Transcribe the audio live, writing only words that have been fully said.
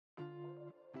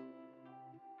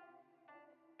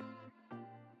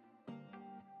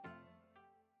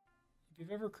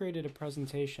you've ever created a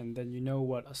presentation, then you know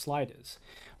what a slide is.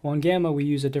 Well, in Gamma, we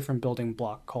use a different building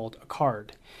block called a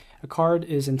card. A card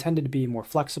is intended to be more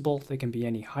flexible, they can be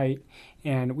any height,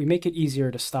 and we make it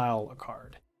easier to style a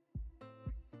card.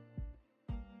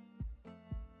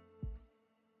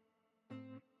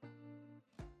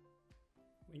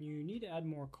 When you need to add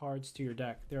more cards to your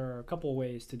deck, there are a couple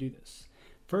ways to do this.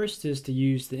 First is to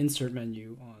use the Insert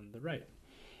menu on the right.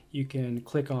 You can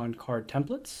click on Card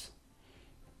Templates,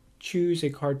 choose a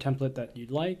card template that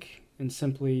you'd like, and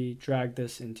simply drag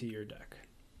this into your deck.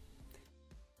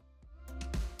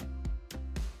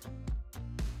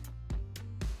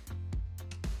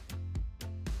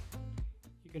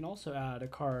 You can also add a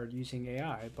card using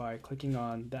AI by clicking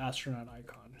on the astronaut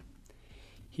icon.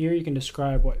 Here you can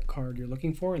describe what card you're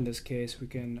looking for. In this case, we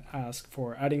can ask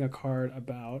for adding a card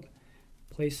about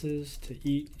places to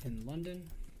eat in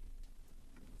London.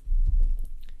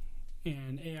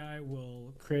 And AI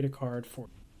will create a card for you.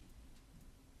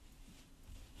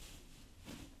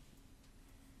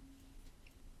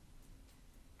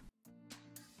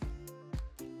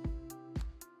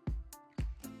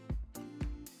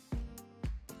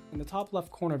 In the top left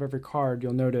corner of every card,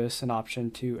 you'll notice an option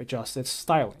to adjust its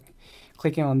styling.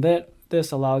 Clicking on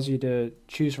this allows you to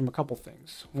choose from a couple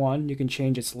things. One, you can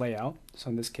change its layout.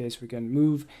 So in this case, we can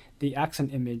move the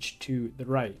accent image to the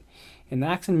right. And the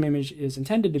accent image is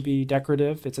intended to be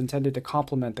decorative. It's intended to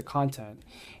complement the content.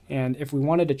 And if we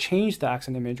wanted to change the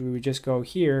accent image, we would just go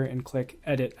here and click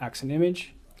Edit Accent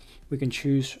Image. We can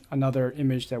choose another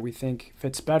image that we think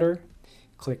fits better.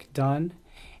 Click Done.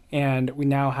 And we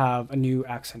now have a new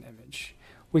accent image.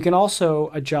 We can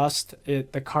also adjust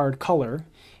the card color.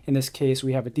 In this case,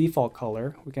 we have a default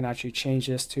color. We can actually change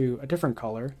this to a different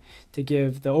color to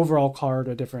give the overall card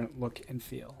a different look and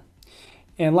feel.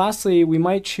 And lastly, we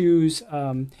might choose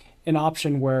an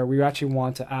option where we actually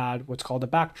want to add what's called a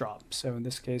backdrop. So in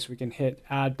this case, we can hit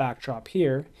Add Backdrop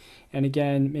here. And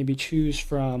again, maybe choose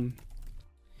from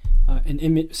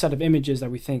an set of images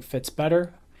that we think fits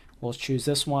better. We'll choose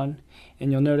this one,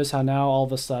 and you'll notice how now all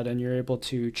of a sudden you're able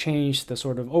to change the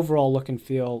sort of overall look and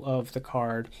feel of the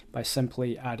card by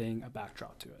simply adding a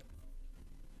backdrop to it.